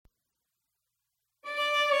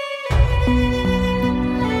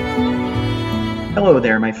Hello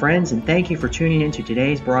there, my friends, and thank you for tuning in to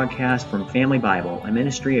today's broadcast from Family Bible, a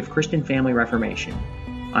ministry of Christian Family Reformation.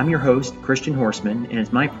 I'm your host, Christian Horseman, and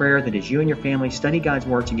it's my prayer that as you and your family study God's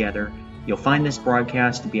Word together, you'll find this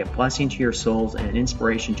broadcast to be a blessing to your souls and an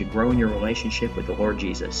inspiration to grow in your relationship with the Lord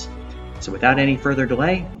Jesus. So without any further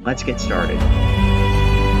delay, let's get started.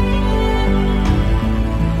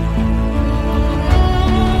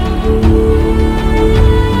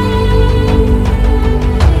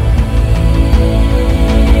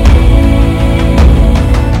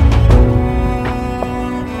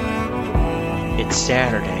 It's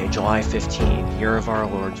Saturday, July 15th, year of our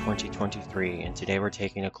Lord 2023, and today we're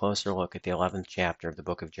taking a closer look at the 11th chapter of the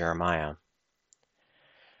book of Jeremiah.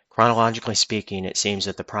 Chronologically speaking, it seems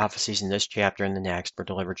that the prophecies in this chapter and the next were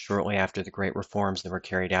delivered shortly after the great reforms that were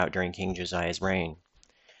carried out during King Josiah's reign.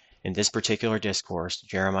 In this particular discourse,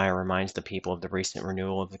 Jeremiah reminds the people of the recent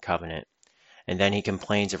renewal of the covenant, and then he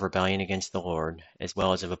complains of rebellion against the Lord, as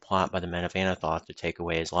well as of a plot by the men of Anathoth to take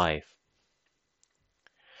away his life.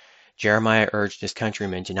 Jeremiah urged his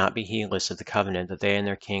countrymen to not be heedless of the covenant that they and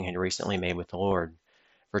their king had recently made with the Lord,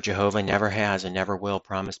 for Jehovah never has and never will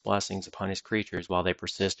promise blessings upon his creatures while they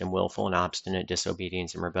persist in willful and obstinate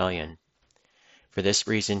disobedience and rebellion. For this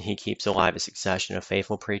reason he keeps alive a succession of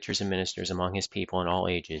faithful preachers and ministers among his people in all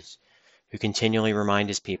ages, who continually remind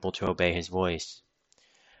his people to obey his voice.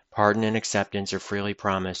 Pardon and acceptance are freely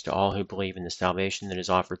promised to all who believe in the salvation that is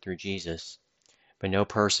offered through Jesus. But no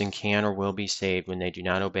person can or will be saved when they do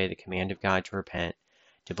not obey the command of God to repent,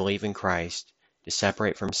 to believe in Christ, to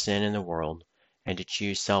separate from sin in the world, and to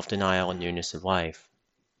choose self-denial and newness of life.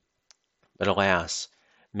 But alas,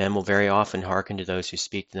 men will very often hearken to those who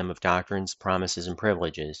speak to them of doctrines, promises, and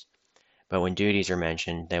privileges, but when duties are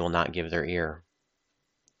mentioned, they will not give their ear.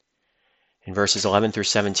 In verses 11 through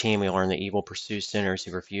 17, we learn that evil pursues sinners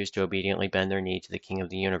who refuse to obediently bend their knee to the King of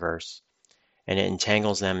the universe, and it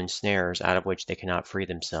entangles them in snares out of which they cannot free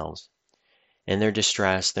themselves. In their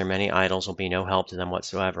distress, their many idols will be no help to them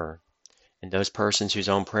whatsoever, and those persons whose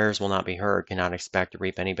own prayers will not be heard cannot expect to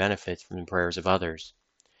reap any benefits from the prayers of others.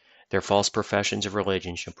 Their false professions of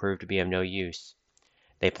religion shall prove to be of no use.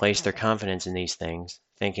 They place their confidence in these things,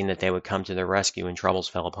 thinking that they would come to their rescue when troubles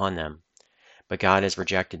fell upon them. But God has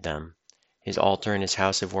rejected them. His altar and his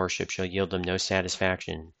house of worship shall yield them no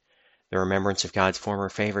satisfaction. The remembrance of God's former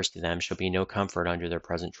favors to them shall be no comfort under their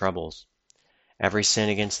present troubles. Every sin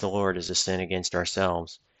against the Lord is a sin against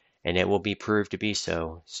ourselves, and it will be proved to be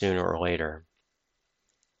so sooner or later.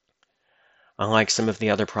 Unlike some of the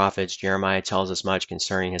other prophets, Jeremiah tells us much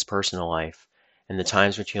concerning his personal life, and the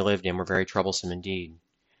times which he lived in were very troublesome indeed.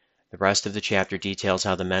 The rest of the chapter details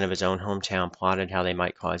how the men of his own hometown plotted how they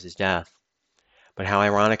might cause his death. But how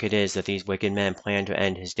ironic it is that these wicked men planned to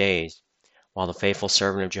end his days, while the faithful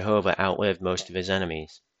servant of Jehovah outlived most of his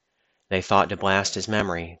enemies. They thought to blast his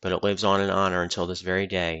memory, but it lives on in honor until this very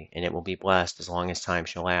day, and it will be blessed as long as time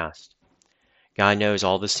shall last. God knows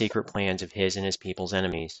all the secret plans of his and his people's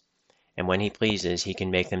enemies, and when he pleases, he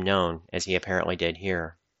can make them known, as he apparently did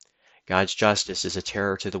here. God's justice is a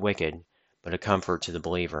terror to the wicked, but a comfort to the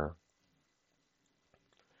believer.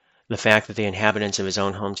 The fact that the inhabitants of his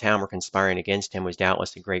own hometown were conspiring against him was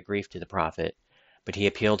doubtless a great grief to the prophet, but he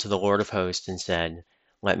appealed to the Lord of hosts and said,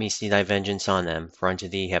 "Let me see thy vengeance on them, for unto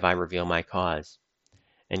thee have I revealed my cause."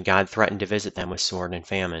 And God threatened to visit them with sword and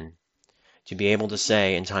famine. To be able to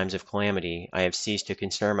say, in times of calamity, I have ceased to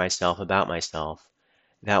concern myself about myself,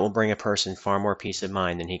 that will bring a person far more peace of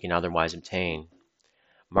mind than he can otherwise obtain.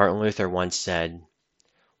 Martin Luther once said,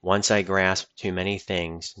 "Once I grasped too many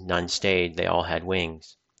things, none stayed, they all had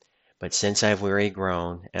wings. But since I've weary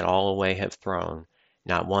grown, and all away have thrown,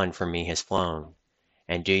 not one from me has flown.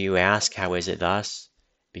 And do you ask, how is it thus?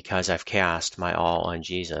 Because I've cast my all on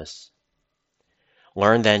Jesus."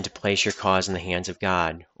 Learn then to place your cause in the hands of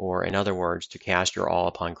God, or, in other words, to cast your all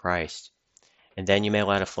upon Christ. And then you may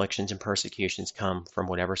let afflictions and persecutions come from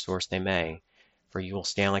whatever source they may, for you will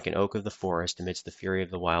stand like an oak of the forest amidst the fury of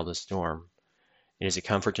the wildest storm. It is a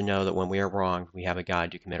comfort to know that when we are wronged, we have a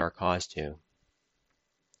God to commit our cause to.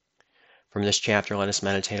 From this chapter, let us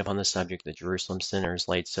meditate upon the subject that Jerusalem sinners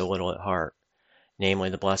laid so little at heart, namely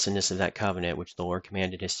the blessedness of that covenant which the Lord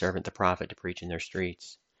commanded his servant the prophet to preach in their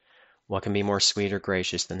streets. What can be more sweet or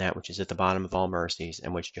gracious than that which is at the bottom of all mercies,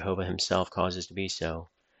 and which Jehovah himself causes to be so?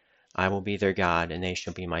 I will be their God, and they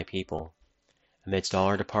shall be my people. Amidst all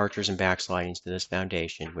our departures and backslidings to this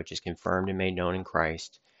foundation, which is confirmed and made known in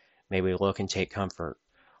Christ, may we look and take comfort.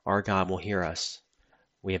 Our God will hear us.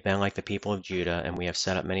 We have been like the people of Judah, and we have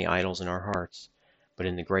set up many idols in our hearts. But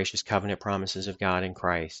in the gracious covenant promises of God in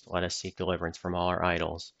Christ, let us seek deliverance from all our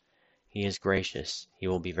idols. He is gracious. He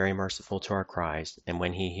will be very merciful to our cries, and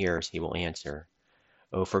when he hears, he will answer.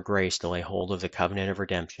 Oh, for grace to lay hold of the covenant of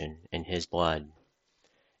redemption in His blood.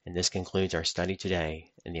 And this concludes our study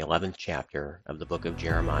today in the 11th chapter of the book of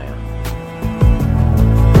Jeremiah.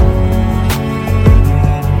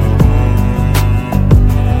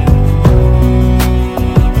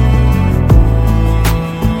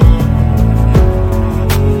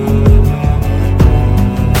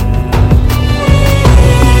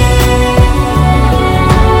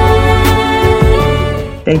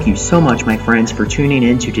 Thank you so much, my friends, for tuning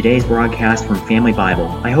in to today's broadcast from Family Bible.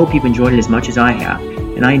 I hope you've enjoyed it as much as I have,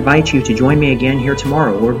 and I invite you to join me again here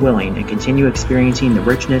tomorrow, Lord willing, and continue experiencing the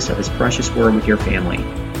richness of His precious Word with your family.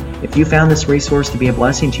 If you found this resource to be a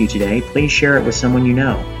blessing to you today, please share it with someone you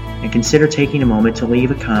know, and consider taking a moment to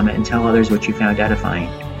leave a comment and tell others what you found edifying.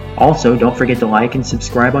 Also, don't forget to like and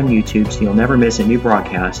subscribe on YouTube so you'll never miss a new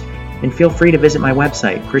broadcast. And feel free to visit my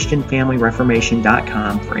website,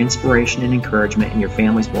 ChristianFamilyReformation.com, for inspiration and encouragement in your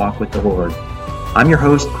family's walk with the Lord. I'm your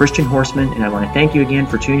host, Christian Horseman, and I want to thank you again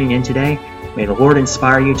for tuning in today. May the Lord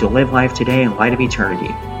inspire you to live life today in light of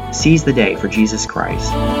eternity. Seize the day for Jesus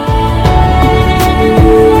Christ.